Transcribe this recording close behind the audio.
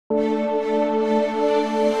Hello,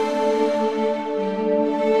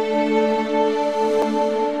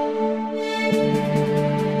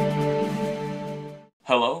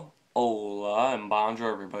 hola, and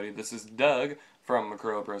bonjour everybody. This is Doug from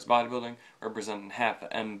Croyle Bodybuilding, representing half of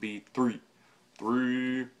MB3.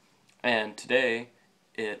 And today,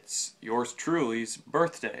 it's yours truly's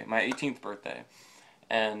birthday, my 18th birthday.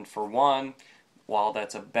 And for one, while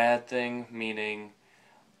that's a bad thing, meaning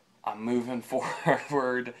I'm moving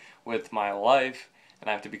forward with my life, and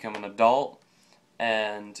I have to become an adult,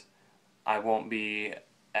 and I won't be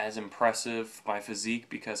as impressive my physique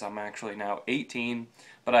because I'm actually now 18,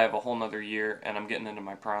 but I have a whole nother year and I'm getting into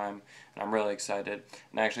my prime and I'm really excited.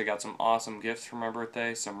 And I actually got some awesome gifts for my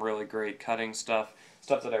birthday, some really great cutting stuff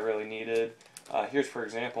that I really needed. Here's, for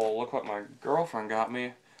example, look what my girlfriend got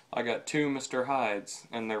me. I got two Mr. Hydes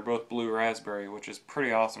and they're both blue raspberry, which is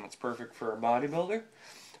pretty awesome. It's perfect for a bodybuilder.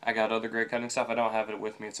 I got other great cutting stuff. I don't have it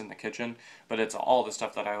with me, it's in the kitchen, but it's all the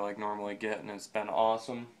stuff that I like normally get, and it's been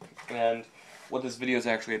awesome. And what this video is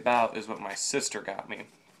actually about is what my sister got me.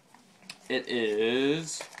 It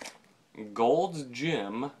is Gold's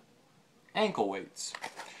Gym ankle weights.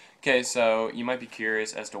 Okay, so you might be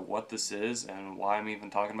curious as to what this is and why I'm even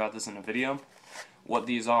talking about this in a video. What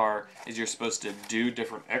these are is you're supposed to do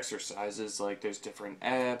different exercises, like there's different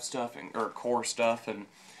ab stuff or core stuff and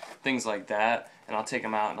things like that, and I'll take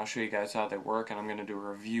them out and I'll show you guys how they work, and I'm going to do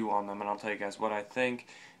a review on them, and I'll tell you guys what I think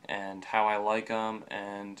and how I like them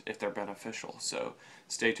and if they're beneficial, so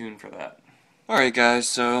stay tuned for that. Alright guys,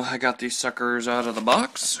 so I got these suckers out of the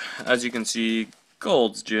box. As you can see,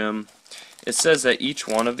 Gold's Gym. It says that each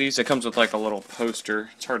one of these, it comes with like a little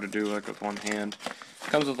poster. It's hard to do like with one hand.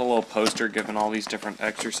 It comes with a little poster giving all these different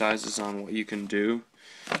exercises on what you can do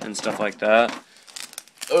and stuff like that.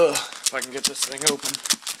 Ugh, if I can get this thing open.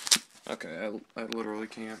 Okay, I literally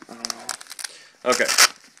can't. I don't know. Okay.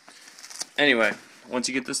 Anyway, once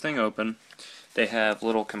you get this thing open, they have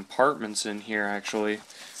little compartments in here actually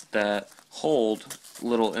that hold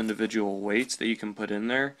little individual weights that you can put in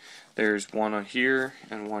there. There's one on here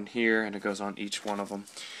and one here, and it goes on each one of them.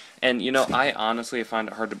 And you know, I honestly find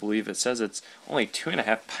it hard to believe. It says it's only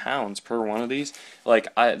 2.5 pounds per one of these.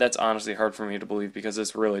 Like, that's honestly hard for me to believe because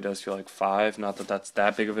this really does feel like 5. Not that that's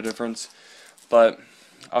that big of a difference, but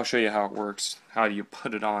I'll show you how it works, how you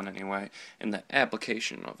put it on anyway, and the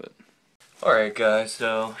application of it. Alright guys,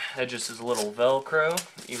 so that just is a little Velcro,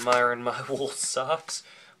 admiring my wool socks.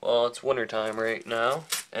 Well, it's wintertime right now,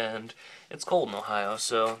 and it's cold in Ohio,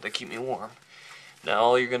 so they keep me warm. Now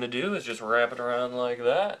all you're going to do is just wrap it around like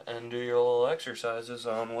that and do your little exercises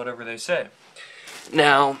on whatever they say.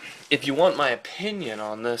 Now, if you want my opinion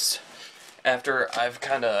on this, after I've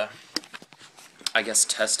kind of, I guess,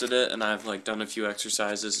 tested it and I've like done a few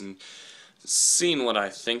exercises and seen what I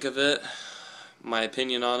think of it, my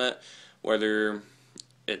opinion on it, whether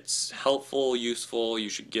it's helpful, useful, you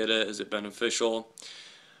should get it, is it beneficial?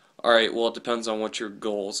 Alright, well it depends on what your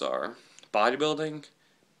goals are. Bodybuilding?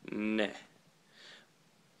 Nah.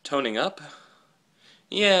 Toning up?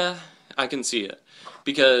 Yeah, I can see it.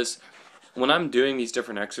 Because when I'm doing these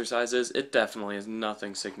different exercises, it definitely is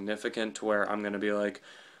nothing significant to where I'm going to be like,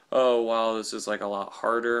 oh wow, this is like a lot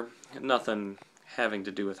harder. Nothing having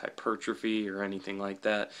to do with hypertrophy or anything like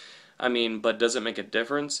that. I mean, but does it make a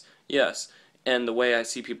difference? Yes. And the way I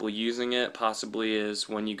see people using it possibly is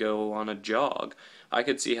when you go on a jog. I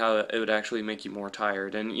could see how it would actually make you more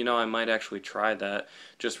tired. And, you know, I might actually try that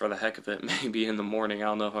just for the heck of it. Maybe in the morning. I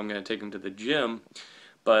don't know if I'm going to take them to the gym.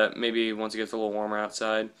 But maybe once it gets a little warmer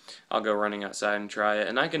outside, I'll go running outside and try it.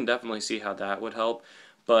 And I can definitely see how that would help.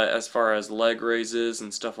 But as far as leg raises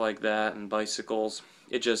and stuff like that and bicycles,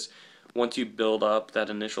 it just, once you build up that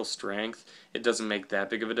initial strength, it doesn't make that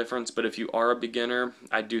big of a difference. But if you are a beginner,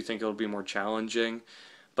 I do think it'll be more challenging.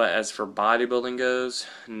 But as for bodybuilding goes,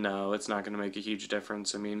 no, it's not going to make a huge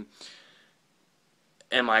difference. I mean,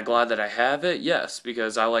 am I glad that I have it? Yes,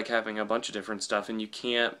 because I like having a bunch of different stuff, and you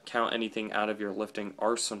can't count anything out of your lifting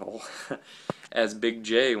arsenal. As Big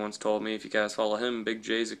J once told me, if you guys follow him, Big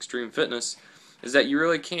J's Extreme Fitness, is that you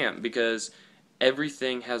really can't, because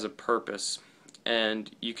everything has a purpose, and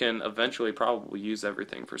you can eventually probably use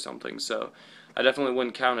everything for something. So I definitely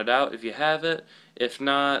wouldn't count it out if you have it. If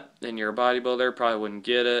not, then you're a bodybuilder, probably wouldn't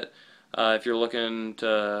get it. If you're looking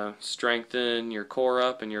to strengthen your core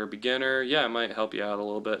up and you're a beginner, yeah, it might help you out a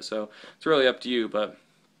little bit. So it's really up to you. But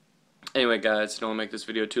anyway, guys, I don't want to make this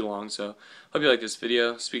video too long, so hope you like this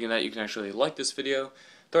video. Speaking of that, you can actually like this video,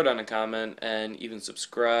 throw down a comment, and even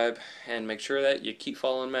subscribe, and make sure that you keep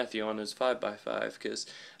following Matthew on his 5x5, because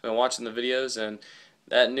I've been watching the videos, and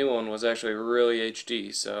that new one was actually really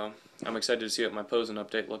HD, so I'm excited to see what my posing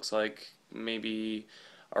update looks like maybe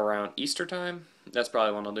around Easter time. That's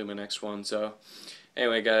probably when I'll do my next one. So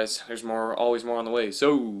anyway, guys, there's always more on the way.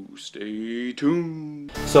 So stay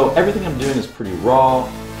tuned. So everything I'm doing is pretty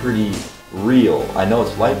raw, pretty real. I know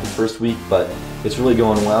it's light the first week, but it's really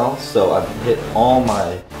going well. So I've hit all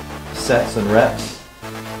my sets and reps,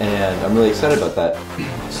 and I'm really excited about that.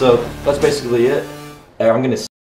 So that's basically it. I'm gonna